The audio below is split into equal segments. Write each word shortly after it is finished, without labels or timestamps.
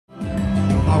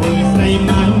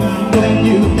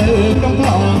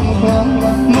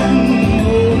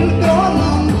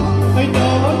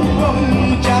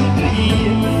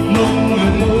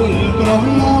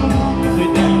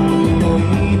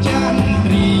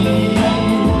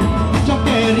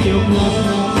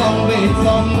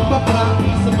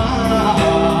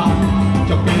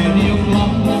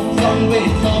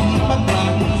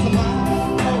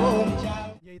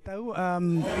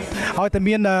ឲ្យតែ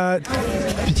មាន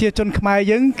ប្រជាជនខ្មែរ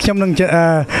យើងខ្ញុំនឹង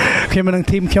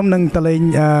ធីមខ្ញុំនឹងតលេង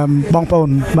បងប្អូន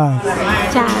បាទ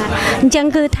ចាអញ្ចឹង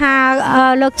គឺថា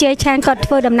លោកជាឆានគាត់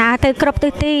ធ្វើដំណើរទៅគ្រប់ទិ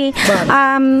សទី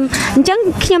អញ្ចឹង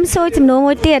ខ្ញុំសួរចំនួន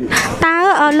មួយទៀតតើ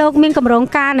លោកមានកម្រង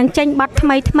ការនឹងចេញប័ណ្ណ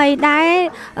ថ្មីដែរ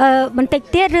បន្តិច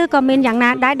ទៀតឬក៏មានយ៉ាងណា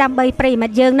ដែរដើម្បីប្រិមិ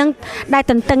ត្តយើងនឹងដែល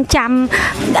ទន្ទឹងចាំ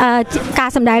ការ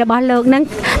សម្ដែងរបស់លោកនឹង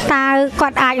តើគា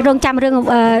ត់អាចរងចាំរឿង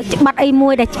ប័ណ្ណអីមួ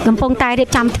យដែលកំពុងតែរៀប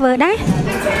ចំធ្វើដែរ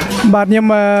បាទខ្ញុំ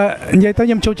និយាយទៅ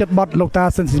ខ្ញុំចូលចិត្តបទលោកតា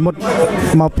សិនសិមុត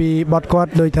មកពីបទគា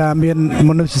ត់ដោយថាមាន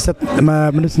មនុស្សចិត្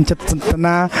តសន្តា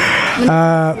នា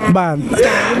បាទ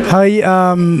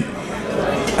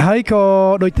ហើយក៏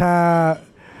ដូចថា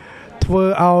ធ្វើ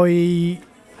ឲ្យ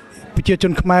ប្រជាជ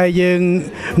នខ្មែរយើង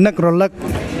នឹករលឹក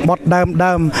បទដើម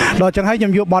ដល់ចឹងហើយខ្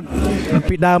ញុំយកបទ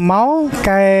ពីដើមមក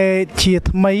កែជា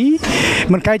ថ្មី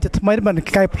មិនកែជាថ្មីមិន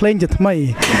កែភ្លេងជាថ្មី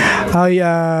ហើយ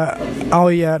ឲ្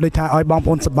យដូចថាឲ្យបងប្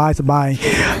អូនសប្បាយ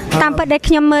តាមពិតដែល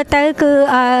ខ្ញុំមើលទៅគឺ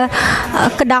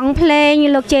កដងភ្លេង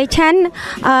លោកជេឆាន់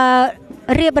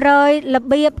រៀបរយរ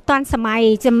បៀបតាន់សម័យ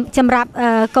សម្រាប់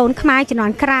កូនខ្មែរជំនា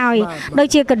ន់ក្រោយដូច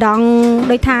ជាកដង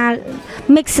ដូចថា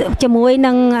mix ជាមួយ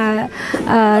នឹង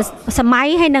សម័យ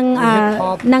ហើយ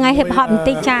នឹងhip hop បន្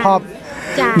តិចចា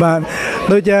បាទ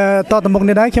ដូចតទៅមុខ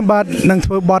នេះដែរខ្ញុំបាទនឹង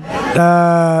ធ្វើបទ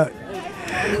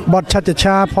បទឆាត់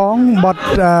ឆាផងបទ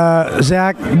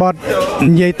Jack បទ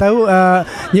និយាយទៅ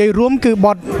និយាយរួមគឺប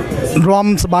ទរំ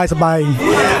សបាយ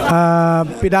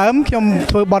ពីដើមខ្ញុំ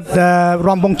ធ្វើបទ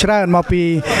រំវងច្រើនមកពី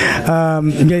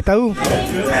និយាយទៅ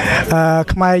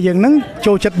ខ្មែរយើងហ្នឹង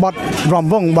ចូលចិត្តបទរំ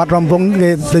វងគេ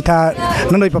ដូចថា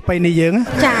នឹងដូចប្រពៃណីយើង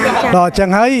ដល់អញ្ចឹង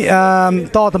ហើយ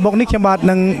តទៅមុខនេះខ្ញុំបាទ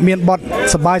នឹងមានបទ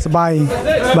សបាយបា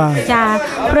ទចា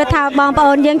ព្រោះថាបងប្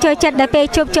អូនយើងចូលចិត្តតែពេល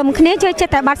ជួបជុំគ្នាចូលចិត្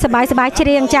តតែបទសបាយច្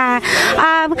រៀងចា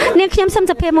នាងខ្ញុំសូម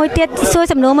សភាមួយទៀតសួរ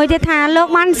សំណួរមួយទៀតថាលោក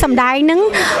បានសម្ដែងនឹង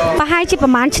ប្រហែលជាប្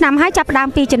រហែលឆ្នាំហើយចាប់ផ្ដើម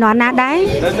ពីជំនាន់ណាដែរ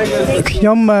ខ្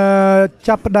ញុំ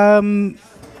ចាប់ផ្ដើម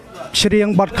ច្រៀង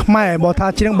បទខ្មែរបើថា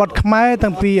ច្រៀងបទខ្មែរ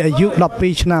តាំងពីអាយុ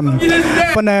12ឆ្នាំ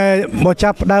ប៉ុន្តែបើចា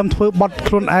ប់ផ្ដើមធ្វើបទ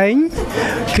ខ្លួនឯង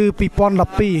គឺ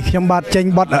2012ខ្ញុំបាទចេញ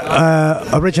បទ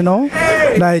original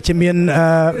ដែលជាមាន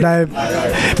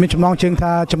ចំណងជើង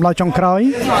ថាចម្លើយចុងក្រោយ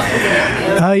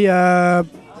ហើយ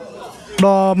ដ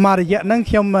ល់មួយរយៈហ្នឹង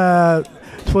ខ្ញុំ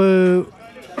ធ្វើ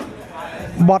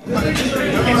បទ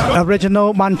original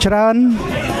បានច្រើន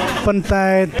ប៉ុន្តែ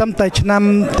តែឆ្នាំ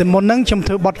ទៅមុនហ្នឹងខ្ញុំ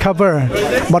ធ្វើបទ cover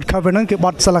ហ្នឹងគឺប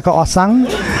ទសិលកអសាំង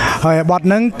ហើយបទ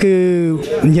ហ្នឹងគឺ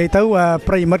និយាយទៅ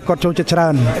ប្រិយមិត្តគាត់ចូលចិត្តច្រើ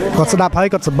នគាត់ស្ដាប់ហើយ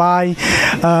គាត់សប្បាយ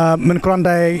មិនគ្រាន់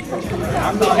តែ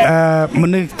ម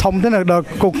នុស្សធំទេដល់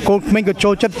កូនក្មេងក៏ចូ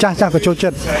លចិត្តចាស់ក៏ចូលចិ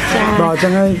ត្តដល់អញ្ចឹ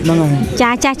ងហើយហ្នឹង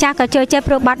ហើយចាស់ក៏ចូលចិត្ត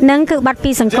ព្រោះបទហ្នឹងគឺបទ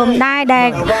ពីសង្គមដែរដែល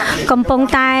កំពុង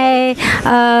តែ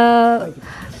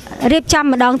រៀបចំ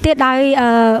ម្ដងទៀតដោយ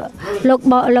លោក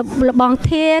បង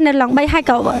ធានៅឡុង3ហើយ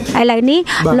ក៏ឥឡូវនេះ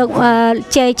លោក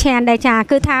ជេឆានដែរចា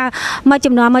គឺថាមួយ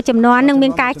ចំនួននឹងមា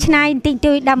នការច្នៃបន្តិច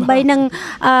តួចដើម្បីនឹង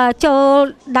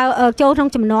ចូលក្នុង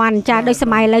ចំនួនចាដោយស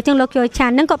ម័យឥឡូវចឹងលោកជេឆា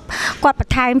ននឹងគាត់ប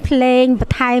ន្ថែមភ្លេងប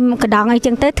ន្ថែមកដងអី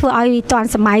ចឹងទៅធ្វើឲ្យទាន់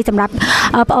សម័យសម្រាប់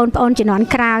បងប្អូនជំនាន់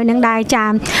ក្រោយនឹងដែរចា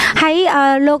ហើយ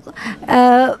លោក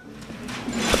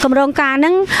កម្រងការហ្នឹ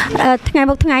ងថ្ងៃ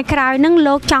មុខថ្ងៃក្រោយហ្នឹង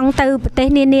លោកចង់ទៅប្រទេស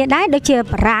នានាដែរដូចជា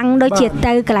បារាំងដូចជា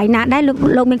ទៅកន្លែងណាដែរ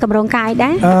លោកមានកម្រងការអីដែ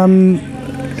រ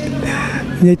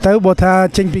និយាយទៅបើថា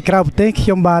ចេញពីក្រៅប្រទេសខ្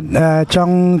ញុំបាទច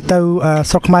ង់ទៅ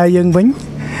ស្រុកខ្មែរយើងវិញ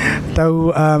ទៅ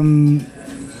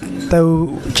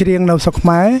ច្រៀងនៅស្រុកខ្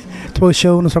មែរធ្វើ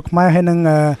show នៅស្រុកខ្មែរហើយនឹង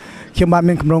ខ្ញុំបាទ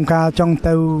មានកម្រងការចង់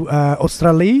ទៅអូស្ត្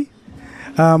រាលី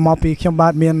មកពីខ្ញុំបា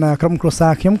ទមានក្រុមគ្រួសា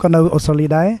រខ្ញុំក៏នៅអូស្ត្រាលី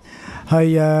ដែរហើយ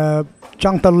ច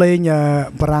ង់ទៅលេង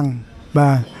បារាំងបា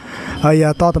ទហើយ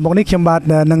តទៅមុខនេះខ្ញុំបាទ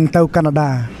នឹងទៅកាណា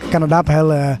ដាប្រហែ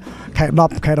លខែ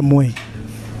10ខែ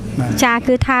11ចា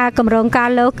គឺថាកម្រងការ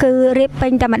លោកគឺរៀបពេ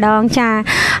ញតែម្ដងចា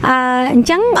អញ្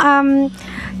ចឹង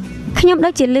ខ្ញុំដូ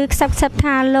ចជាឮខ្សឹប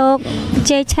ថាលោក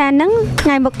ជេឆានហ្នឹងថ្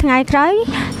ងៃមុខថ្ងៃក្រោយ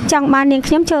ចង់បាននាង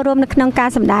ខ្ញុំចូលរួមនៅក្នុងការ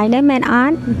សម្ដែងដែរមែនអ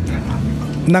ត់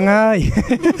ហ្នឹងហើយ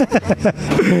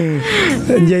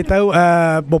និយាយទៅ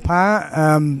បុប្ផា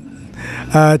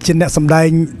ជាអ្នកសម្ដែង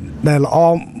ដែលល្អ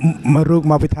មួយរូប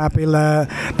មកពីថាពេល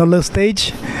នៅលើ stage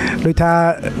ដូចថា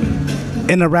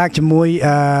interact ជាមួយ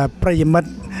ប្រិយមិត្ត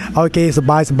ឲ្យគេសប្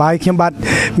បាយខ្ញុំបាទ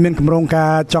មានកម្រងកា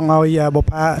រចង់ឲ្យបុប្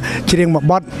ផាច្រៀងមួយ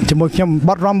បទជាមួយខ្ញុំប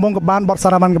ទរំវងក៏បានបទសា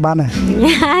រ៉ាបានក៏បានដែរ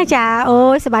ចាអូ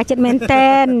យសប្បាយចិត្តមែនតើ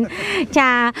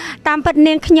ចាតាមពិត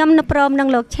នាងខ្ញុំនៅព្រមនឹង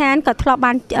លោកឆានក៏ធ្លាប់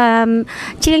បាន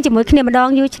ច្រៀងជាមួយគ្នាម្ដង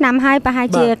យូរឆ្នាំហើយប្រហែល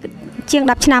ជាង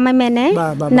10ឆ្នាំហើយមែនទេ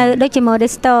នៅដូចជា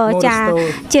Modestor ចា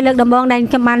ជាលើកដំបូងដែល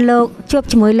ខ្ញុំបានលោកជួប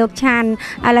ជាមួយលោកឆាន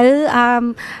ឥ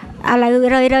ឡូវ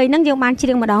រឿយហ្នឹងយើងបានច្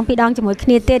រៀងម្ដងពីរដងជាមួយគ្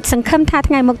នាទៀតសង្ឃឹមថា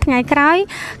ថ្ងៃមុខថ្ងៃក្រោយ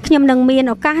ខ្ញុំនឹងមាន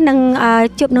ឱកាសនឹង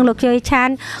ជួបនឹងលោកជ័យឆាន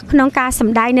ក្នុងការស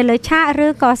ម្ដែងនៅលើឆាកឬ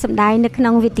ក៏សម្ដែងនៅក្នុ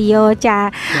ងវីដេអូចា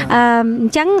អ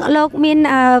ញ្ចឹងលោកមាន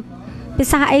ពិ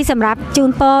សាអីសម្រាប់ជូន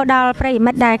ពរដល់ប្រិយ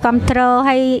មិត្តដែលគ្រប់គ្រង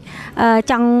ហើយ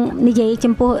ចង់និយាយ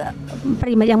ចំពោះប្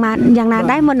រិយមិត្តយ៉ាងណា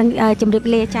ដែរមុននឹងជម្រាប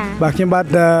លាចាបាទខ្ញុំបាទ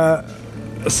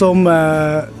សូម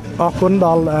អរគុណដ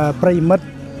ល់ប្រិយមិត្ត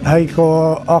ហើយក៏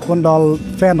អរគុណដល់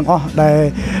fan ទាំងអស់ដែល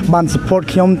បាន support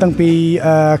ខ្ញុំតាំងពី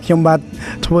ខ្ញុំបាទ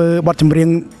ធ្វើបទចម្រៀង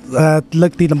លើ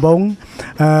កទីដំបូង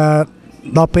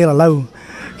ដល់ពេលឥឡូវ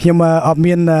ខ្ញុំអត់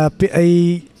មានពាក្យអី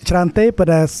ច្រើនទេប៉ុន្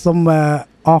តែសូម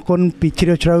អរគុណពីជ្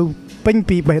រាលជ្រៅពេញ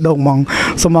ពីបេះដូងហ្មង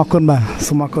សូមអរគុណបាទ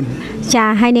សូមអរគុណចា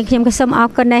ហើយនាងខ្ញុំក៏សូមអរ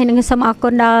គុណដែរនិងសូមអរគុ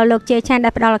ណដល់លោកជេឆានដែ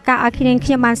លផ្ដល់ឱកាសឲ្យខ្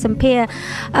ញុំបានសម្ភាស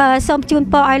សូមជូន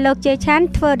ពរឲ្យលោកជេឆាន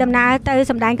ធ្វើដំណើរទៅ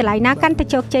សម្ដែងកន្លែងណាកាន់តែ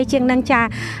ជោគជ័យជាងនឹងចា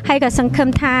ហើយក៏សង្ឃឹម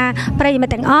ថាប្រិយមិ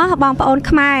ត្តទាំងអស់បងប្អូន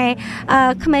ខ្មែរ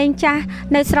ក្មេងចាស់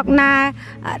នៅស្រុកណា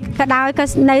ក៏ដោយ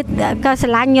ក៏ស្រ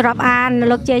ឡាញ់រាប់អាន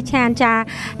លោកជេឆានចា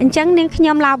អញ្ចឹងនាងខ្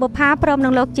ញុំឡៅបុប្ផាព្រមនឹ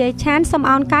ងលោកជេឆានសូម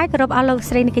អរកាយគោរពអស់លោក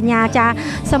ស្រីនិងកញ្ញាចា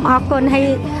សូមអរគុណហើយ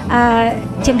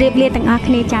ជម្រាបលាទាំងអស់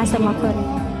គ្នាចាសូមអរគុណ